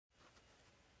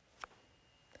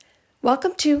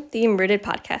Welcome to the Enrooted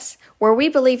Podcast, where we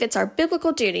believe it's our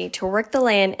biblical duty to work the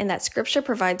land and that Scripture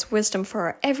provides wisdom for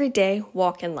our everyday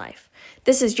walk in life.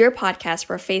 This is your podcast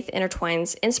where faith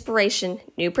intertwines inspiration,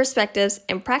 new perspectives,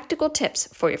 and practical tips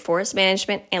for your forest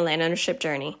management and land ownership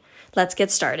journey. Let's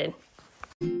get started.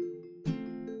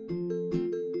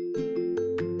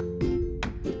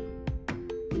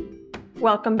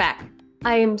 Welcome back.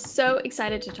 I am so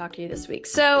excited to talk to you this week.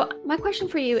 So my question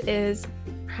for you is,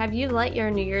 have you let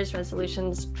your New Year's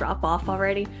resolutions drop off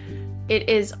already? It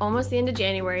is almost the end of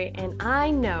January, and I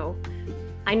know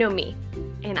me,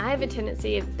 and I have a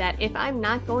tendency that if I'm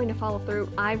not going to follow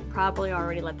through, I've probably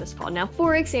already let this fall. Now,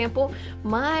 for example,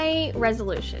 my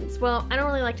resolutions, well, I don't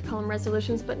really like to call them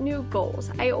resolutions, but new goals.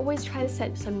 I always try to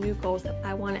set some new goals that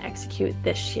I want to execute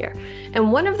this year. And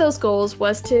one of those goals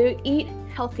was to eat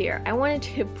healthier. I wanted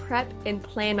to prep and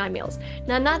plan my meals.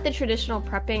 Now, not the traditional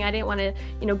prepping. I didn't want to,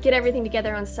 get everything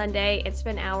together on Sunday and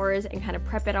spend hours and kind of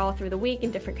prep it all through the week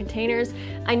in different containers.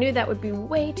 I knew that would be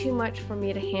way too much for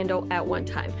me to handle at one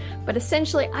time. But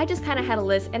essentially, I just kind of had a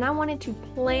list and I wanted to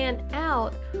plan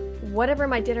out whatever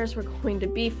my dinners were going to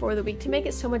be for the week to make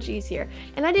it so much easier.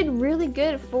 And I did really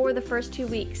good for the first 2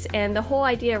 weeks. And the whole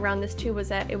idea around this too was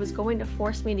that it was going to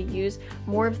force me to use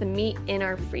more of the meat in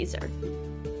our freezer.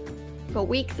 But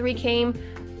week 3 came,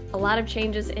 a lot of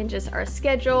changes in just our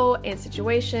schedule and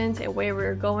situations and where we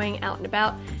were going out and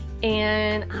about.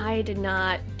 And I did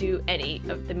not do any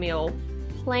of the meal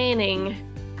planning,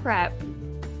 prep,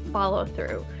 follow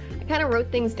through. I kind of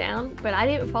wrote things down, but I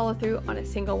didn't follow through on a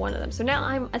single one of them. So now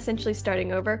I'm essentially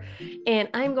starting over, and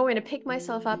I'm going to pick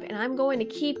myself up and I'm going to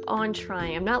keep on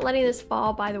trying. I'm not letting this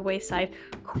fall by the wayside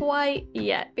quite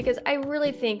yet, because I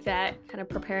really think that kind of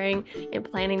preparing and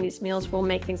planning these meals will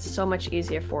make things so much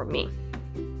easier for me.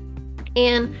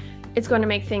 And it's going to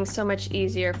make things so much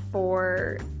easier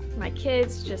for my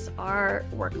kids, just our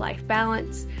work-life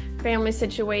balance, family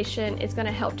situation. It's going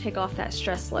to help take off that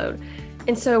stress load.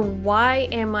 And so why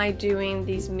am I doing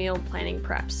these meal planning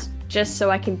preps? Just so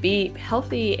I can be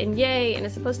healthy and yay, and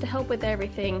it's supposed to help with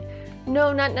everything?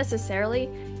 No, not necessarily.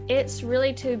 It's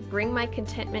really to bring my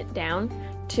contentment down,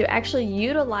 to actually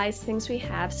utilize things we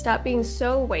have, stop being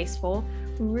so wasteful,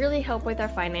 really help with our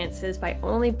finances by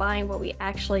only buying what we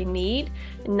actually need,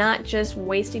 not just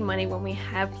wasting money when we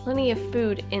have plenty of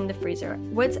food in the freezer.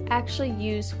 Let's actually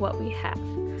use what we have.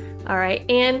 All right.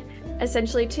 And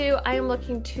essentially too, I am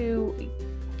looking to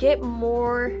get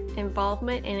more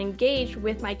involvement and engage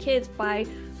with my kids by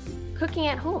cooking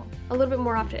at home a little bit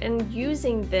more often and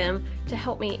using them to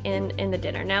help me in the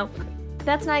dinner. Now,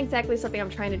 that's not exactly something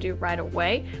I'm trying to do right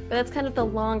away, but that's kind of the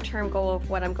long-term goal of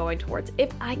what I'm going towards.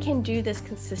 If I can do this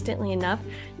consistently enough,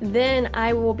 then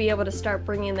I will be able to start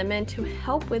bringing them in to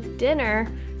help with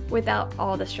dinner without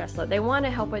all the stress load. They want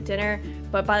to help with dinner,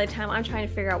 but by the time I'm trying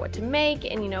to figure out what to make,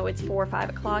 and it's 4 or 5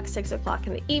 o'clock, 6 o'clock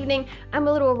in the evening, I'm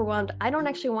a little overwhelmed. I don't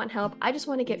actually want help. I just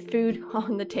want to get food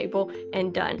on the table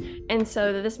and done. And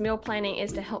so this meal planning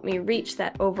is to help me reach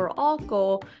that overall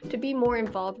goal, to be more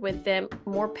involved with them,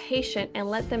 more patient, and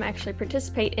let them actually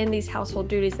participate in these household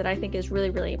duties that I think is really,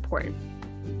 really important.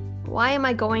 Why am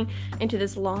I going into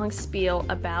this long spiel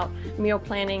about meal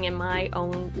planning and my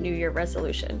own New Year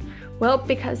resolution? Well,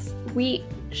 because we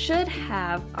should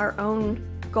have our own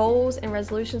goals and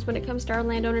resolutions when it comes to our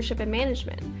land ownership and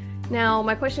management. Now,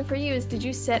 my question for you is, did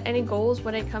you set any goals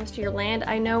when it comes to your land?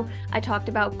 I know I talked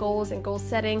about goals and goal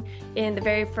setting in the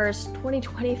very first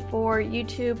 2024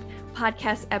 YouTube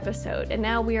podcast episode, and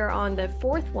now we are on the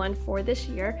 4th one for this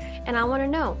year, and I want to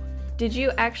know, did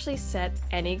you actually set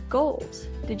any goals?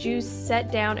 Did you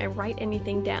set down and write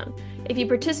anything down? If you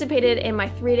participated in my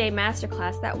 3-day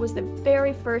masterclass, that was the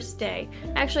very first day.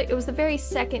 Actually, it was the very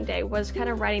second day, was kind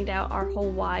of writing down our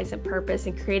whole whys and purpose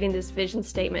and creating this vision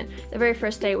statement. The very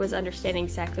first day was understanding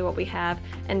exactly what we have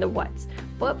and the what's.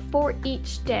 But for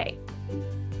each day,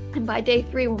 and by day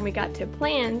 3, when we got to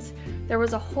plans, there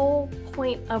was a whole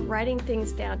point of writing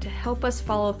things down to help us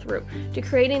follow through, to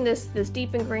creating this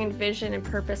deep ingrained vision and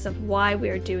purpose of why we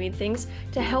are doing things,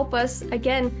 to help us,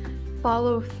 again,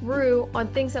 follow through on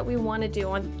things that we want to do,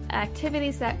 on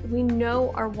activities that we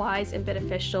know are wise and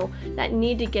beneficial that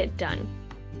need to get done.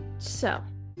 So,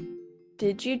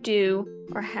 did you do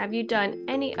or have you done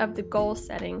any of the goal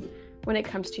setting when it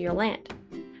comes to your land?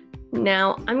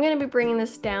 Now, I'm going to be bringing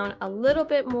this down a little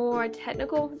bit more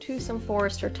technical to some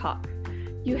forester talk.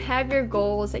 You have your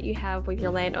goals that you have with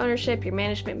your land ownership, your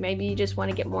management. Maybe you just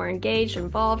want to get more engaged,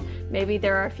 involved. Maybe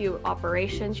there are a few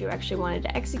operations you actually wanted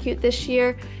to execute this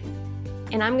year.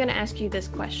 And I'm going to ask you this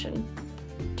question.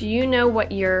 Do you know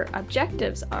what your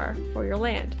objectives are for your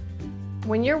land?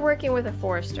 When you're working with a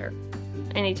forester,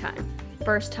 anytime,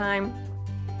 first time,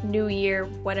 new year,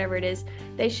 whatever it is,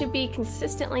 they should be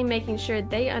consistently making sure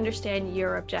they understand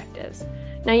your objectives.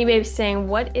 Now you may be saying,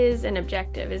 what is an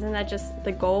objective? Isn't that just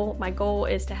the goal? My goal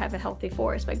is to have a healthy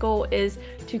forest. My goal is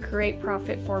to create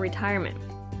profit for retirement.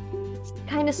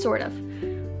 Kind of, sort of.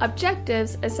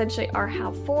 Objectives essentially are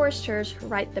how foresters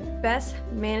write the best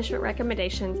management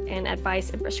recommendations and advice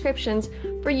and prescriptions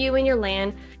for you and your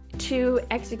land to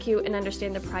execute and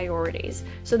understand the priorities.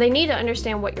 So they need to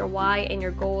understand what your why and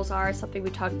your goals are, something we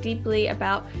talked deeply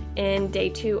about in day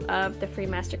 2 of the free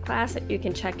masterclass that you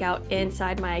can check out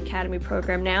inside my Academy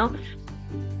program now.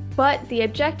 But the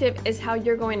objective is how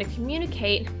you're going to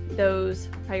communicate those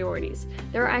priorities.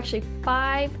 There are actually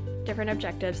 5 different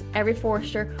objectives every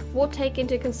forester will take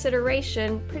into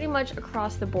consideration pretty much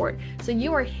across the board. So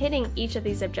you are hitting each of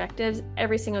these objectives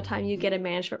every single time you get a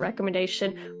management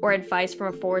recommendation or advice from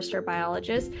a forester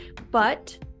biologist,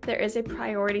 but there is a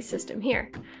priority system here.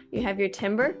 You have your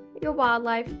timber, your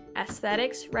wildlife,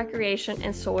 aesthetics, recreation,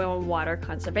 and soil and water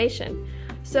conservation.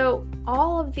 So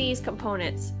all of these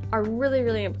components are really,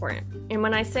 really important. And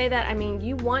when I say that, I mean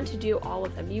you want to do all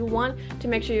of them. You want to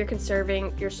make sure you're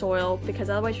conserving your soil, because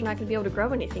otherwise you're not going to be able to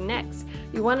grow anything next.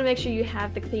 You want to make sure you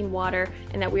have the clean water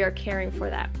and that we are caring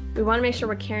for that. We want to make sure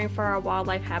we're caring for our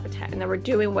wildlife habitat and that we're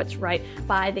doing what's right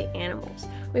by the animals.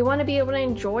 We want to be able to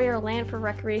enjoy our land for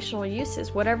recreational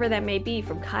uses, whatever that may be,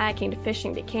 from kayaking to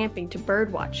fishing to camping to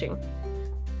bird watching.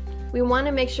 We want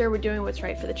to make sure we're doing what's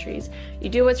right for the trees. You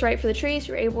do what's right for the trees,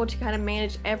 you're able to kind of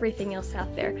manage everything else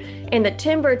out there. And the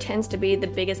timber tends to be the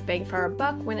biggest bang for our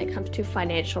buck when it comes to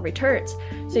financial returns.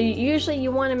 So usually you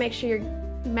want to make sure you're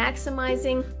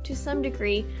maximizing to some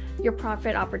degree your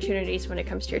profit opportunities when it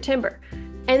comes to your timber.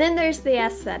 And then there's the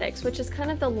aesthetics, which is kind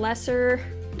of the lesser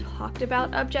talked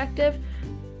about objective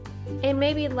and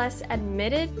maybe less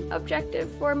admitted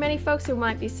objective for many folks who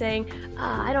might be saying,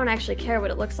 I don't actually care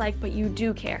what it looks like, but you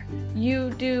do care.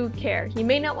 You do care. You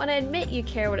may not want to admit you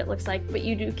care what it looks like, but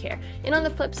you do care. And on the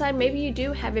flip side, maybe you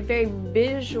do have a very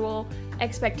visual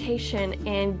expectation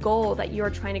and goal that you're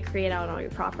trying to create out on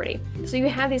your property. So you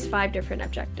have these 5 different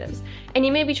objectives. And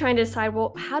you may be trying to decide,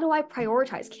 well, how do I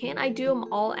prioritize? Can't I do them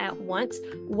all at once?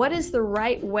 What is the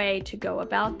right way to go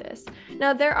about this?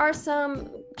 Now, there are some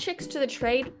tricks to the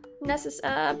trade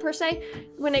per se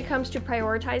when it comes to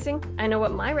prioritizing. I know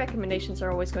what my recommendations are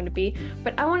always going to be,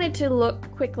 but I wanted to look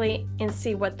quickly and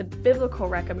see what the biblical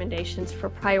recommendations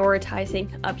for prioritizing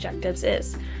objectives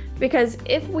is. Because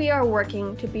if we are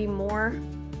working to be more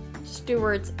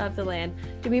stewards of the land,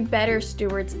 to be better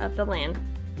stewards of the land,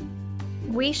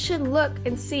 we should look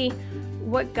and see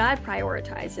what God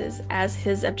prioritizes as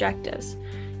his objectives.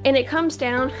 And it comes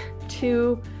down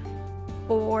to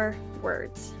 4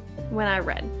 words when I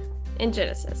read in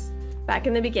Genesis, back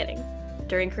in the beginning,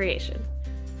 during creation.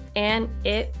 And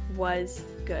it was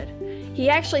good. He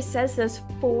actually says this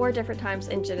 4 different times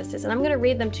in Genesis, and I'm going to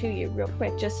read them to you real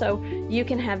quick just so you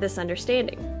can have this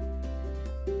understanding.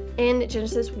 In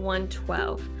Genesis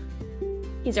 1:12,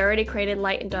 he's already created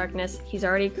light and darkness. He's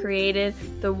already created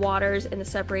the waters and the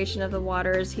separation of the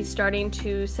waters. He's starting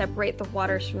to separate the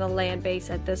waters from the land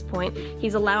base at this point.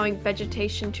 He's allowing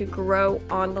vegetation to grow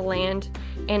on the land.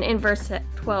 And in verse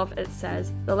 12 it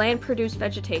says, the land produced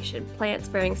vegetation, plants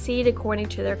bearing seed according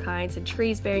to their kinds, and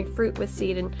trees bearing fruit with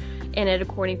seed in it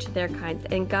according to their kinds.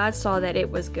 And God saw that it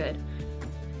was good.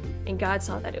 And God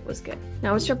saw that it was good.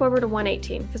 Now let's jump over to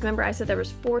 1:18, because remember I said there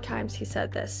was 4 times he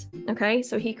said this. Okay,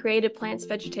 so he created plants,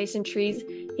 vegetation, trees.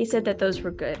 He said that those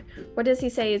were good. What does he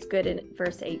say is good in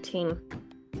verse 18?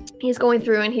 He's going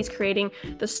through and he's creating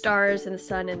the stars and the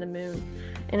sun and the moon.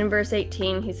 And in verse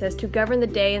 18 he says, to govern the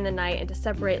day and the night and to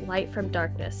separate light from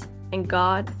darkness. And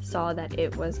God saw that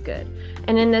it was good.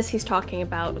 And in this, he's talking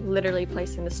about literally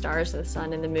placing the stars and the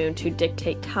sun and the moon to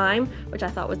dictate time, which I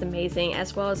thought was amazing,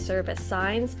 as well as serve as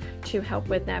signs to help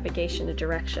with navigation and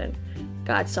direction.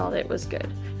 God saw that it was good.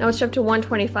 Now let's jump to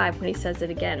 1:25 when he says it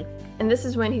again. And this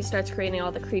is when he starts creating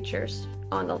all the creatures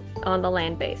on the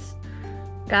land base.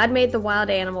 God made the wild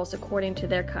animals according to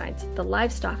their kinds, the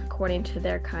livestock according to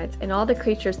their kinds, and all the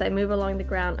creatures that move along the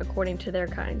ground according to their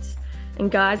kinds. And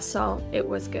God saw it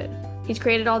was good. He's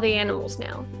created all the animals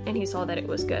now, and he saw that it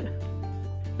was good.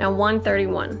 Now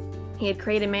 1:31. He had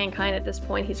created mankind at this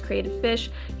point. He's created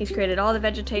fish. He's created all the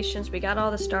vegetations. We got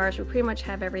all the stars. We pretty much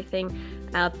have everything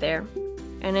out there.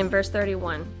 And in verse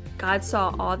 31, God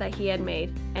saw all that he had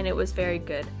made, and it was very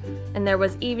good. And there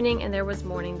was evening and there was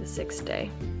morning the 6th day.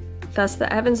 Thus the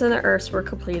heavens and the earth were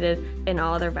completed in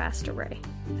all their vast array.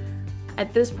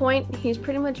 At this point, he's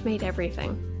pretty much made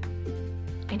everything.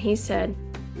 And he said,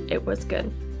 it was good.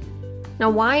 Now,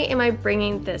 why am I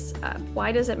bringing this up?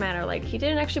 Why does it matter? Like, he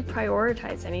didn't actually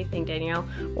prioritize anything, Danielle.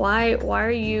 Why are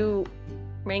you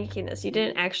making this? You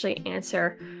didn't actually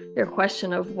answer your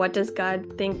question of what does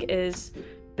God think is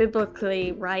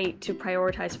biblically right to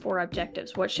prioritize for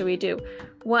objectives? What should we do?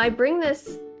 Well, I bring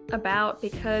this about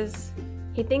because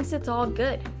he thinks it's all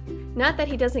good. Not that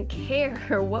he doesn't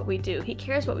care what we do. He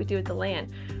cares what we do with the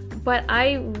land. But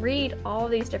I read all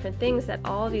these different things, that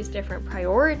all these different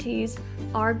priorities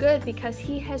are good because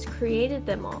he has created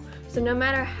them all. So no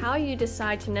matter how you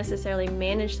decide to necessarily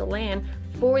manage the land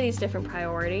for these different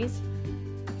priorities,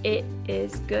 it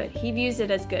is good. He views it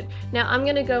as good. Now, I'm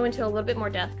going to go into a little bit more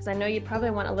depth because I know you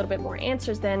probably want a little bit more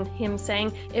answers than him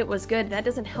saying it was good. That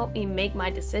doesn't help me make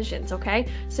my decisions, okay?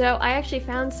 So I actually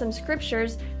found some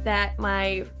scriptures that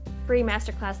my free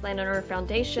masterclass Landowner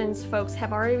Foundations folks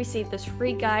have already received this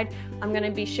free guide. I'm going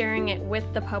to be sharing it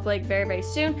with the public very, very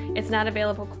soon. It's not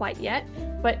available quite yet,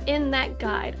 but in that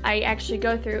guide, I actually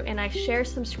go through and I share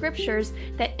some scriptures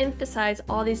that emphasize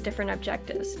all these different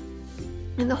objectives.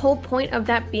 And the whole point of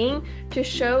that being to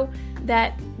show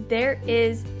that there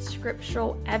is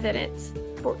scriptural evidence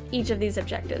for each of these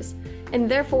objectives. And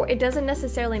therefore, it doesn't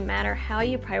necessarily matter how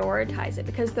you prioritize it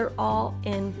because they're all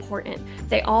important.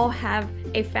 They all have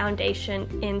a foundation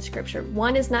in scripture.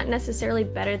 One is not necessarily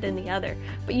better than the other,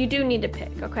 but you do need to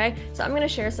pick, okay? So I'm going to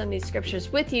share some of these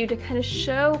scriptures with you to kind of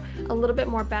show a little bit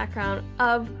more background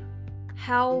of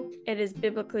how it is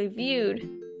biblically viewed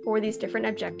for these different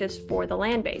objectives for the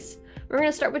land base. We're going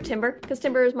to start with timber because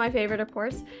timber is my favorite, of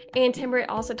course, and timber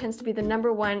also tends to be the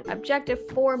number one objective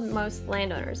for most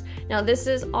landowners. Now, this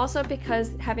is also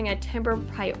because having a timber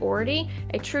priority,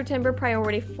 a true timber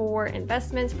priority for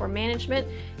investments, for management,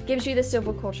 gives you the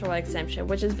silvicultural exemption,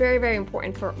 which is very, very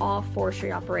important for all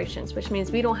forestry operations, which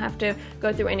means we don't have to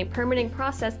go through any permitting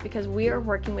process because we are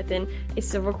working within a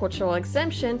silvicultural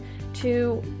exemption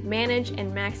to manage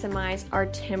and maximize our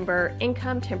timber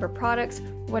income, timber products,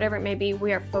 whatever it may be.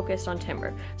 We are focused on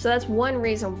timber. So that's one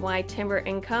reason why timber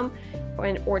income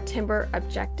or timber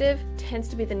objective tends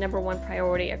to be the number one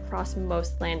priority across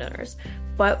most landowners.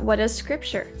 But what does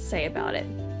scripture say about it?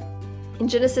 In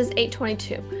Genesis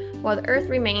 8:22, while the earth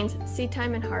remains,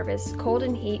 seedtime and harvest, cold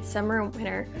and heat, summer and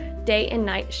winter, day and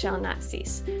night shall not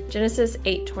cease. Genesis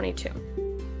 8:22.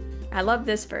 I love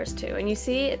this verse too, and you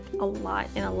see it a lot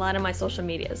in a lot of my social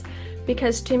medias,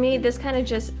 because to me this kind of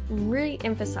just really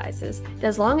emphasizes that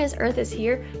as long as earth is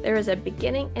here, there is a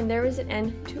beginning and there is an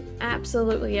end to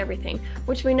absolutely everything,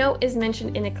 which we know is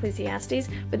mentioned in Ecclesiastes,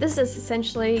 but this is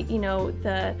essentially,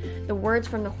 the words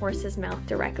from the horse's mouth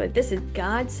directly. This is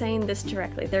God saying this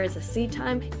directly. There is a seed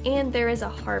time and there is a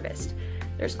harvest.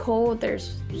 There's cold,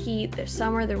 there's heat, there's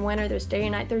summer, there's winter, there's day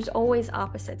and night. There's always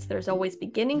opposites. There's always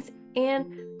beginnings and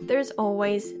there's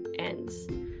always ends,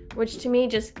 which to me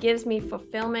just gives me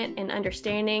fulfillment and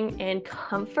understanding and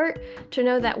comfort to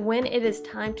know that when it is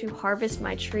time to harvest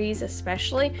my trees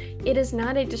especially, it is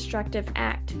not a destructive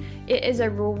act. It is a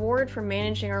reward for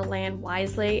managing our land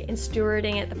wisely and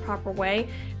stewarding it the proper way,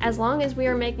 as long as we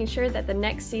are making sure that the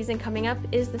next season coming up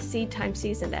is the seed time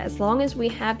season, that as long as we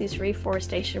have these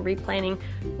reforestation, replanting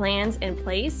plans in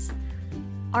place,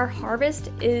 our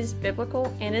harvest is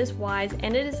biblical and is wise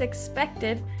and it is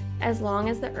expected as long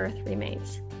as the earth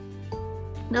remains.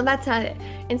 Now that's not it.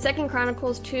 In 2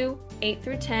 Chronicles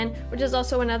 2:8-10, which is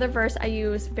also another verse I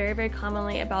use very, very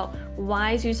commonly about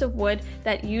wise use of wood,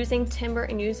 that using timber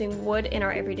and using wood in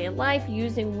our everyday life,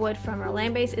 using wood from our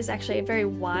land base is actually a very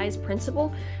wise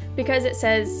principle, because it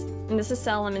says, and this is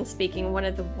Solomon speaking, one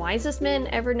of the wisest men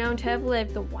ever known to have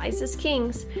lived, the wisest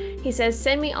kings, he says,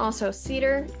 "Send me also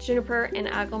cedar, juniper, and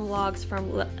algum logs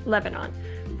from Lebanon,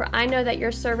 for I know that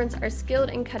your servants are skilled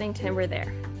in cutting timber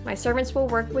there. My servants will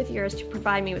work with yours to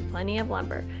provide me with plenty of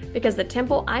lumber, because the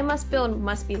temple I must build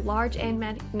must be large and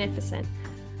magnificent.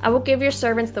 I will give your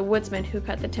servants, the woodsmen who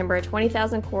cut the timber,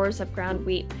 20,000 cores of ground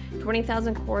wheat,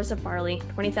 20,000 cores of barley,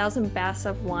 20,000 baths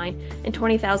of wine, and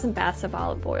 20,000 baths of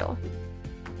olive oil."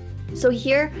 So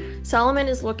here, Solomon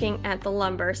is looking at the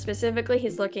lumber. Specifically,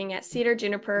 he's looking at cedar,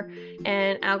 juniper,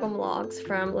 and algum logs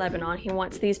from Lebanon. He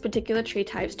wants these particular tree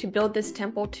types to build this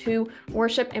temple to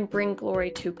worship and bring glory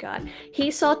to God.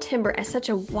 He saw timber as such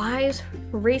a wise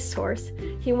resource.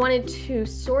 He wanted to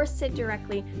source it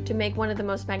directly to make one of the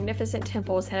most magnificent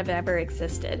temples that have ever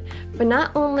existed. But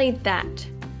not only that,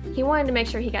 He wanted to make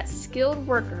sure he got skilled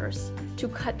workers to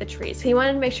cut the trees. He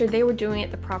wanted to make sure they were doing it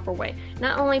the proper way,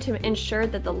 not only to ensure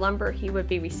that the lumber he would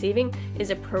be receiving is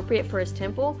appropriate for his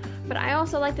temple, but I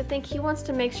also like to think he wants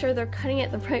to make sure they're cutting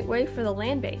it the right way for the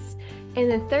land base. And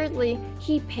then thirdly,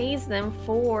 he pays them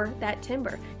for that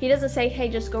timber. He doesn't say, hey,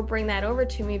 just go bring that over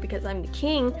to me because I'm the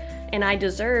king and I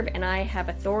deserve and I have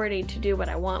authority to do what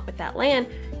I want with that land.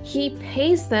 He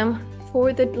pays them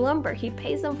for the lumber. He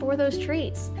pays them for those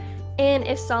trees. And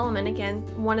if Solomon, again,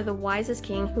 one of the wisest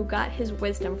king who got his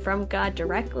wisdom from God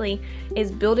directly, is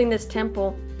building this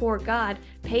temple for God,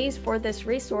 pays for this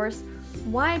resource,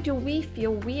 why do we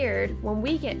feel weird when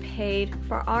we get paid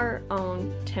for our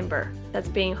own timber that's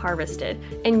being harvested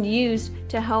and used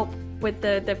to help with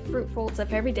the fruitfuls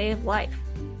of every day of life?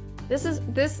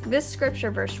 This scripture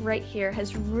verse right here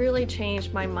has really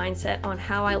changed my mindset on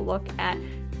how I look at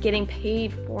getting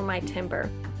paid for my timber.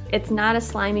 It's not a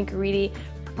slimy, greedy,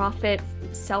 profit,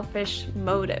 selfish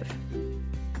motive.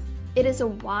 It is a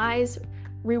wise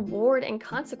reward and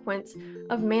consequence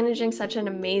of managing such an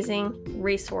amazing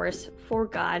resource for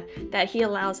God that He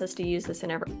allows us to use this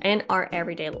in our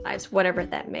everyday lives, whatever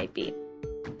that may be.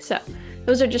 So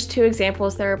those are just two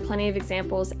examples. There are plenty of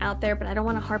examples out there, but I don't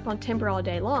want to harp on timber all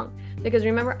day long because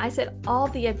remember, I said all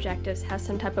the objectives have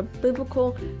some type of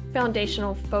biblical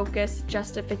foundational focus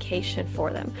justification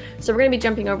for them. So we're going to be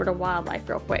jumping over to wildlife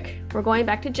real quick. We're going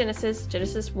back to Genesis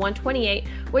 1:28,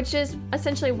 which is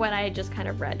essentially what I had just kind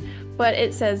of read. But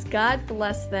it says, God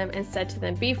blessed them and said to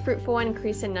them, be fruitful and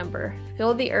increase in number,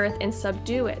 fill the earth and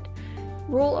subdue it.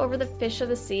 Rule over the fish of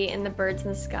the sea and the birds in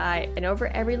the sky, and over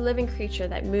every living creature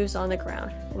that moves on the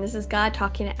ground. And this is God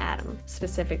talking to Adam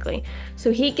specifically.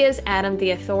 So He gives Adam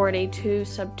the authority to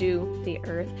subdue the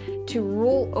earth, to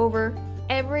rule over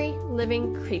every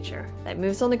living creature that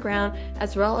moves on the ground,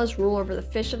 as well as rule over the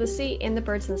fish of the sea and the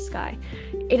birds in the sky.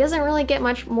 It doesn't really get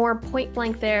much more point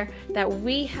blank there that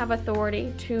we have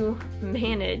authority to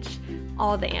manage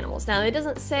all the animals. Now, it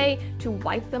doesn't say to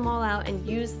wipe them all out and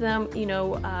use them,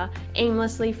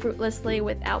 aimlessly, fruitlessly,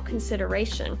 without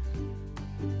consideration.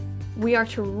 We are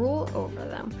to rule over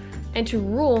them. And to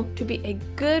rule, to be a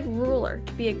good ruler,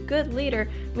 to be a good leader,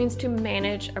 means to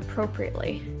manage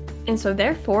appropriately. And so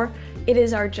therefore, it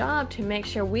is our job to make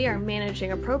sure we are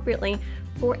managing appropriately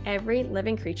for every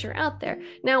living creature out there.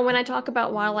 Now, when I talk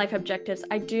about wildlife objectives,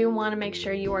 I do want to make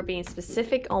sure you are being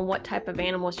specific on what type of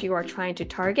animals you are trying to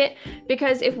target,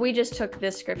 because if we just took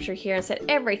this scripture here and said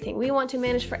everything, we want to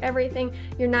manage for everything,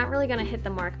 you're not really going to hit the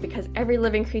mark because every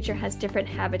living creature has different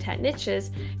habitat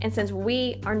niches, and since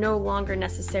we are no longer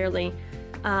necessarily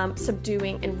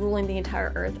subduing and ruling the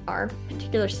entire earth, our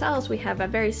particular cells, we have a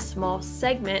very small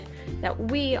segment that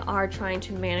we are trying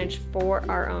to manage for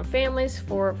our own families,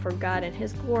 for God and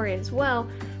His glory as well.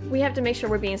 We have to make sure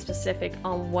we're being specific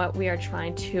on what we are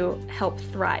trying to help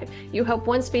thrive. You help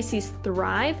one species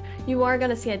thrive, you are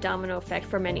going to see a domino effect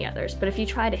for many others. But if you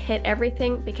try to hit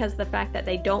everything because of the fact that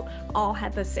they don't all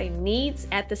have the same needs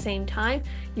at the same time,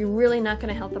 you're really not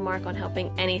going to help the mark on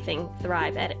helping anything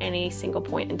thrive at any single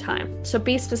point in time. So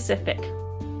be specific.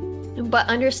 But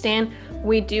understand,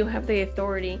 we do have the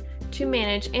authority to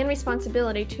manage and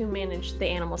responsibility to manage the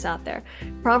animals out there.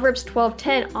 Proverbs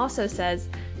 12:10 also says,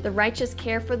 the righteous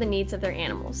care for the needs of their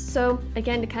animals. So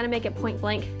again, to kind of make it point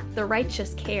blank, the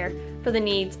righteous care for the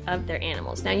needs of their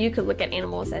animals. Now, you could look at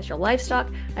animals as your livestock,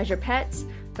 as your pets,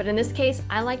 but in this case,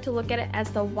 I like to look at it as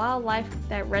the wildlife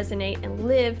that resonate and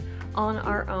live on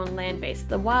our own land base.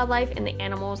 The wildlife and the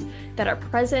animals that are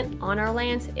present on our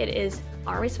lands, it is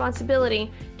our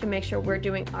responsibility to make sure we're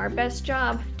doing our best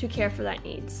job to care for that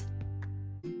needs.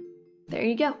 There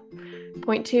you go.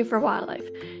 Point 2 for wildlife.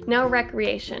 Now,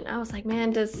 recreation. I was like,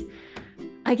 man,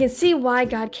 I can see why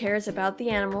God cares about the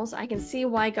animals. I can see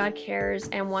why God cares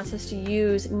and wants us to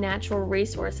use natural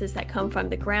resources that come from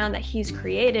the ground that He's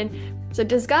created. So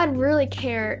does God really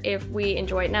care if we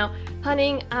enjoy it? Now,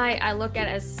 hunting, I look at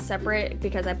as separate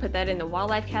because I put that in the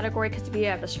wildlife category, because if you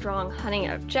have a strong hunting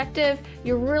objective,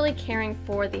 you're really caring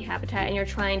for the habitat and you're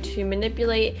trying to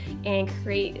manipulate and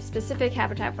create specific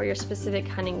habitat for your specific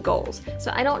hunting goals.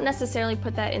 So I don't necessarily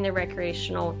put that in the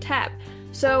recreational tab.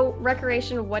 So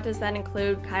recreation, what does that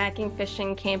include? Kayaking,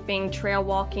 fishing, camping, trail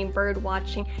walking, bird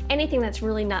watching, anything that's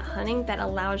really not hunting that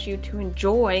allows you to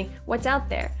enjoy what's out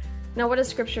there. Now, what does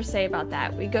scripture say about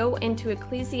that? We go into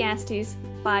Ecclesiastes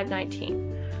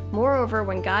 5:19. Moreover,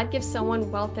 when God gives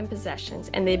someone wealth and possessions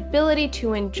and the ability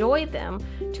to enjoy them,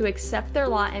 to accept their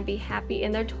lot and be happy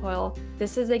in their toil,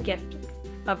 this is a gift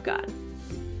of God.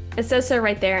 It says so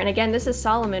right there. And again, this is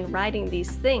Solomon writing these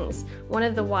things. One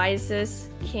of the wisest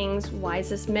kings,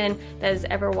 wisest men that has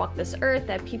ever walked this earth,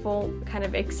 that people kind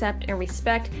of accept and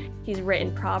respect. He's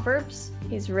written Proverbs.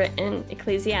 He's written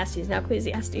Ecclesiastes. Now,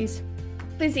 Ecclesiastes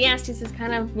is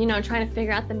kind of, trying to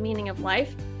figure out the meaning of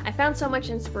life. I found so much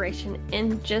inspiration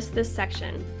in just this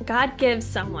section. God gives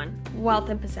someone wealth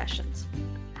and possessions.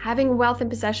 Having wealth and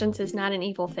possessions is not an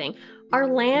evil thing. Our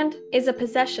land is a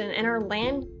possession, and our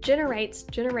land generates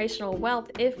generational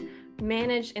wealth if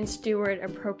managed and stewarded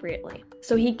appropriately.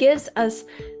 So he gives us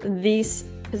this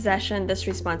possession, this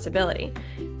responsibility,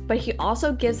 but he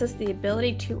also gives us the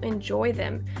ability to enjoy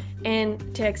them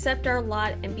and to accept our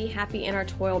lot and be happy in our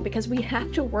toil, because we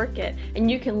have to work it. And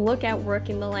you can look at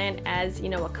working the land as,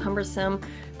 a cumbersome,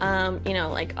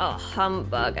 like, oh,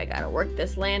 humbug, I gotta work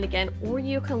this land again. Or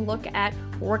you can look at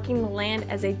working the land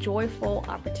as a joyful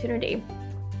opportunity.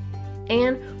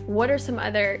 And what are some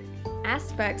other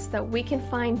aspects that we can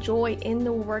find joy in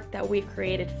the work that we've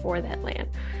created for that land?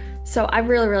 So I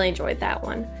really, really enjoyed that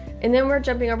one. And then we're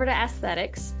jumping over to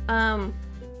aesthetics.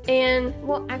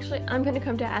 Actually, I'm going to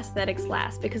come to aesthetics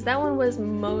last, because that one was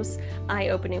most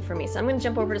eye-opening for me. So I'm going to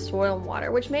jump over to soil and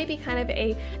water, which may be kind of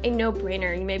a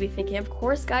no-brainer. You may be thinking, of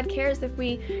course, God cares if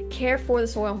we care for the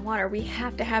soil and water. We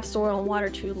have to have soil and water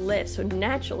to live. So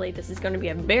naturally, this is going to be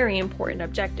a very important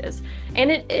objective. And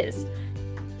it is.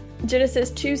 Genesis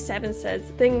 2:7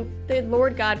 says, the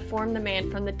Lord God formed the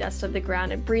man from the dust of the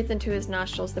ground and breathed into his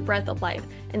nostrils the breath of life,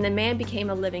 and the man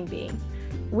became a living being.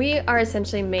 We are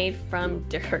essentially made from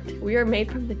dirt. We are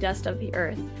made from the dust of the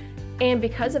earth. And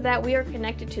because of that, we are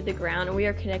connected to the ground and we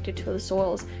are connected to the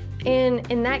soils. And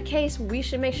in that case, we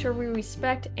should make sure we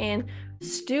respect and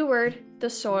steward the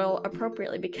soil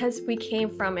appropriately, because we came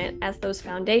from it as those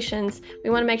foundations. We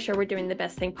want to make sure we're doing the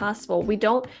best thing possible. We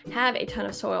don't have a ton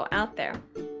of soil out there.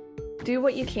 Do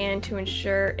what you can to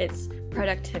ensure its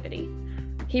productivity.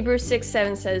 Hebrews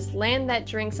 6:7 says, land that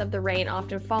drinks of the rain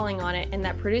often falling on it, and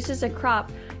that produces a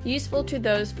crop useful to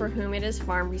those for whom it is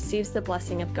farmed, receives the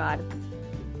blessing of God.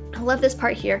 I love this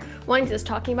part here. One is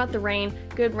talking about the rain,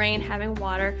 good rain, having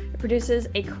water. It produces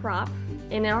a crop.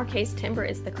 And in our case, timber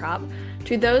is the crop.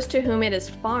 To those to whom it is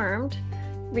farmed,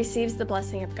 receives the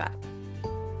blessing of God.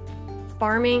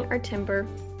 Farming or timber,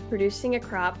 producing a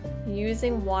crop,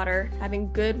 using water, having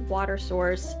good water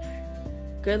source,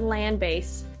 good land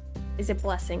base, is a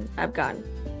blessing of God.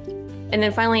 And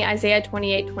then finally, Isaiah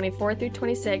 28:24 through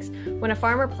 26. When a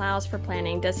farmer plows for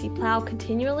planting, does he plow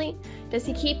continually? Does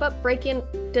he keep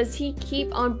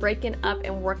on breaking up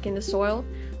and working the soil?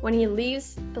 When he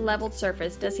leaves the leveled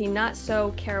surface, does he not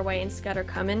sow caraway and scatter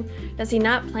cumin? Does he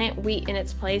not plant wheat in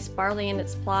its place, barley in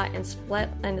its plot, and split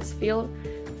in its field?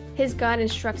 His God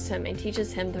instructs him and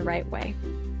teaches him the right way.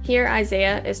 Here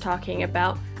Isaiah is talking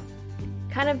about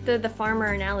kind of the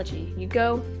farmer analogy. You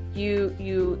go,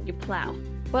 you plow.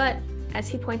 But as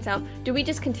he points out, do we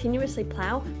just continuously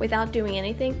plow without doing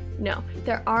anything? No.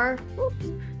 There are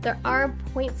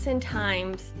points and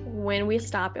times when we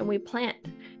stop and we plant.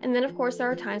 And then, of course, there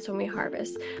are times when we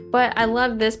harvest. But I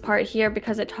love this part here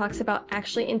because it talks about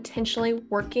actually intentionally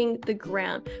working the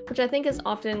ground, which I think is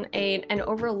often an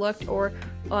overlooked or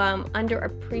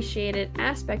underappreciated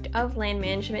aspect of land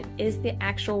management, is the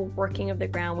actual working of the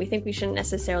ground. We think we shouldn't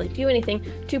necessarily do anything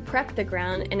to prep the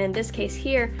ground. And in this case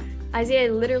here,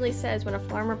 Isaiah literally says when a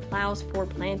farmer plows for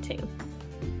planting.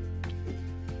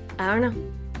 I don't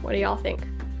know. What do y'all think?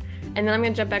 And then I'm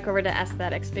going to jump back over to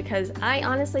aesthetics, because I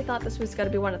honestly thought this was going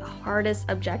to be one of the hardest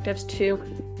objectives to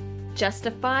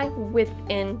justify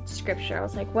within scripture. I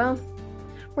was like, well,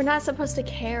 we're not supposed to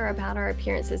care about our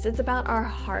appearances. It's about our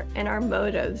heart and our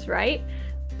motives, right?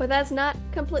 But that's not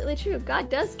completely true. God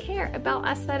does care about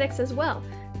aesthetics as well.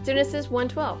 Genesis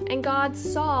 1:12, and God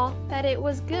saw that it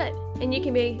was good. And you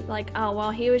can be like, oh,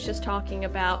 well, he was just talking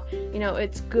about,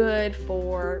 it's good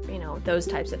for, those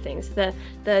types of things.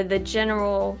 The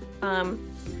general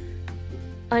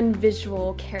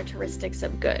unvisual characteristics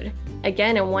of good.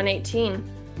 Again, in 1:18,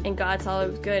 and God saw it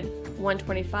was good.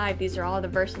 1:25, these are all the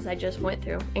verses I just went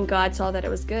through. And God saw that it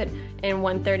was good. In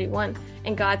 1:31,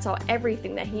 and God saw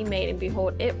everything that he made, and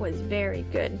behold, it was very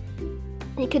good.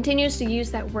 He continues to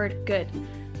use that word good.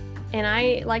 And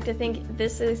I like to think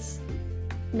this is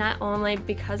not only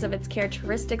because of its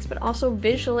characteristics, but also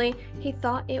visually, he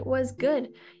thought it was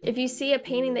good. If you see a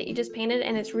painting that you just painted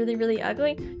and it's really, really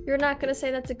ugly, you're not going to say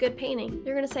that's a good painting.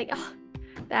 You're going to say, oh,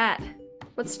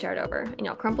 let's start over. And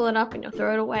you'll crumple it up and you'll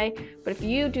throw it away. But if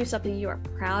you do something you are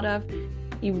proud of,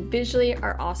 you visually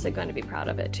are also going to be proud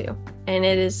of it too. And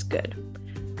it is good.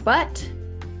 But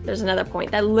there's another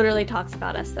point that literally talks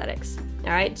about aesthetics.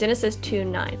 All right, Genesis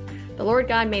 2:9. The Lord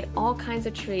God made all kinds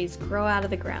of trees grow out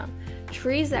of the ground,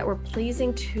 trees that were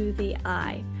pleasing to the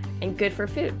eye and good for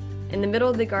food. In the middle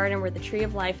of the garden were the tree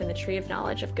of life and the tree of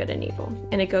knowledge of good and evil.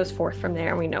 And it goes forth from there,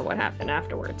 and we know what happened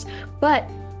afterwards. But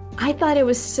I thought it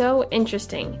was so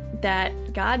interesting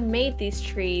that God made these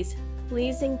trees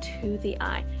pleasing to the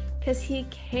eye, because he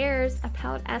cares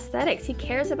about aesthetics. He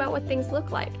cares about what things look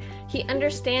like. He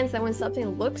understands that when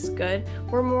something looks good,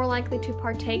 we're more likely to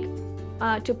partake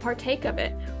of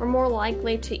it. We're more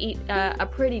likely to eat a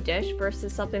pretty dish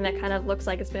versus something that kind of looks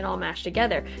like it's been all mashed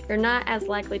together. You're not as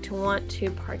likely to want to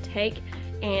partake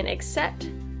and accept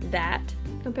that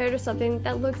compared to something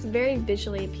that looks very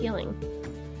visually appealing.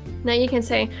 Now you can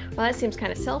say, well, that seems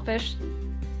kind of selfish.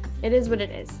 It is what it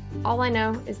is. All I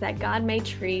know is that God made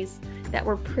trees that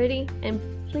were pretty and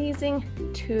pleasing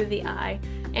to the eye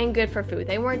and good for food.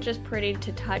 They weren't just pretty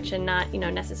to touch and not,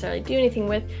 necessarily do anything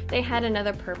with. They had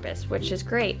another purpose, which is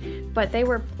great, but they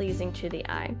were pleasing to the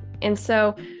eye. And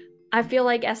so I feel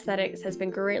like aesthetics has been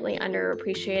greatly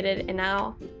underappreciated, and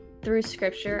now through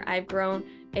scripture, I've grown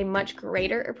a much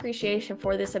greater appreciation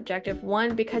for this objective.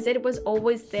 One, because it was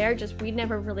always there, just we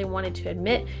never really wanted to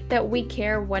admit that we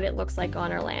care what it looks like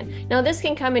on our land. Now, this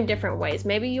can come in different ways.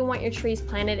 Maybe you want your trees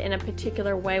planted in a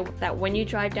particular way that when you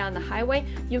drive down the highway,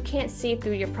 you can't see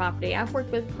through your property. I've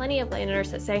worked with plenty of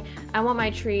landowners that say, I want my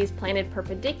trees planted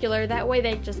perpendicular. That way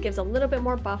they just gives a little bit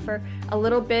more buffer, a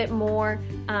little bit more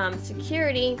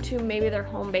security to maybe their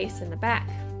home base in the back.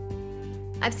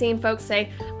 I've seen folks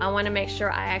say, I want to make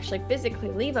sure I actually physically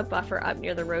leave a buffer up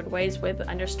near the roadways with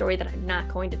understory that I'm not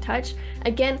going to touch.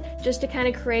 Again, just to kind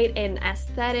of create an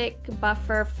aesthetic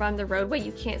buffer from the roadway.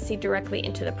 You can't see directly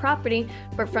into the property,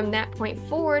 but from that point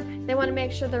forward, they want to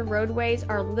make sure the roadways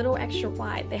are a little extra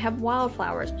wide. They have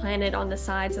wildflowers planted on the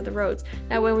sides of the roads.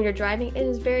 That way when you're driving, it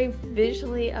is very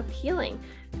visually appealing,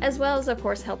 as well as, of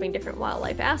course, helping different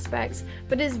wildlife aspects,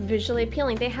 but is visually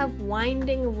appealing. They have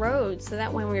winding roads, so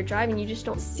that when you're driving, you just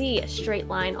don't see a straight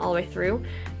line all the way through.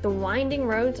 The winding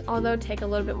roads, although take a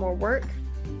little bit more work,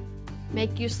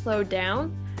 make you slow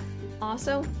down,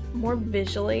 also more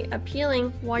visually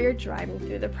appealing while you're driving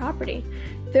through the property.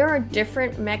 There are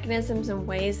different mechanisms and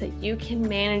ways that you can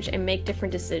manage and make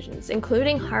different decisions,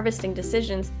 including harvesting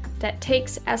decisions that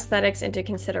takes aesthetics into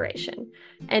consideration.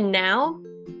 And now,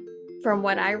 from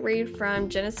what I read from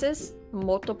Genesis,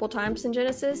 multiple times in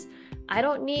Genesis, I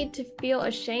don't need to feel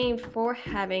ashamed for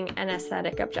having an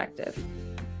aesthetic objective.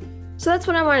 So that's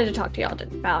what I wanted to talk to y'all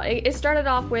about. It started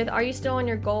off with, are you still on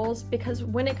your goals? Because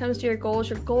when it comes to your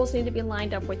goals need to be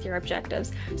lined up with your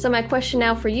objectives. So my question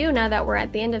now for you, now that we're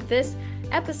at the end of this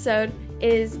episode,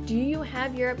 is do you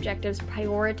have your objectives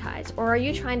prioritized, or are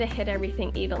you trying to hit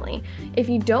everything evenly? If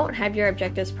you don't have your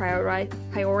objectives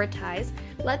prioritized,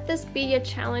 let this be a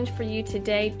challenge for you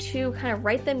today to kind of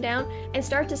write them down and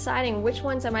start deciding which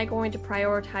ones am I going to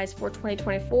prioritize for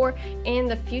 2024 and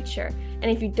the future.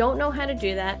 And if you don't know how to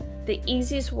do that, the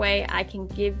easiest way I can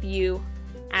give you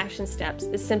action steps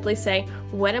is simply say,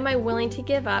 what am I willing to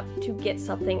give up to get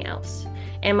something else?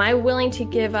 Am I willing to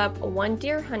give up one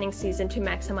deer hunting season to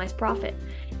maximize profit?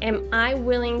 Am I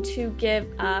willing to give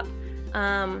up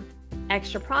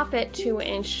extra profit to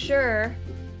ensure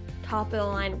top of the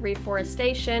line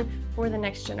reforestation for the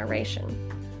next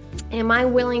generation? Am I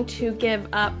willing to give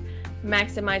up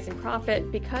maximizing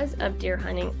profit because of deer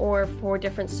hunting or for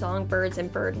different songbirds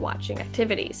and bird watching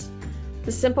activities?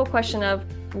 The simple question of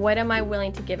what am I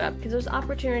willing to give up? Because there's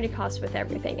opportunity costs with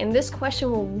everything. And this question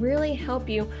will really help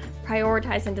you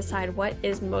prioritize and decide what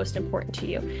is most important to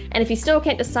you. And if you still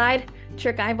can't decide,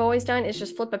 trick I've always done is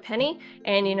just flip a penny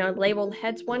and, label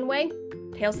heads one way,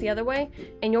 tails the other way,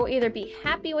 and you'll either be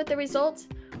happy with the results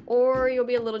or you'll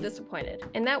be a little disappointed.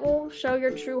 And that will show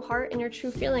your true heart and your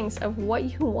true feelings of what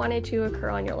you wanted to occur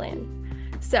on your land.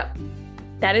 So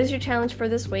that is your challenge for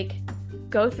this week.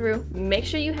 Go through, make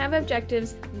sure you have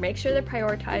objectives, make sure they're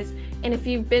prioritized. And if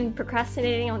you've been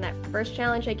procrastinating on that first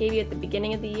challenge I gave you at the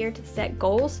beginning of the year to set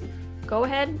goals, go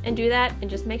ahead and do that and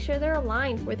just make sure they're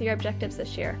aligned with your objectives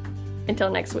this year. Until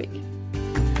next week.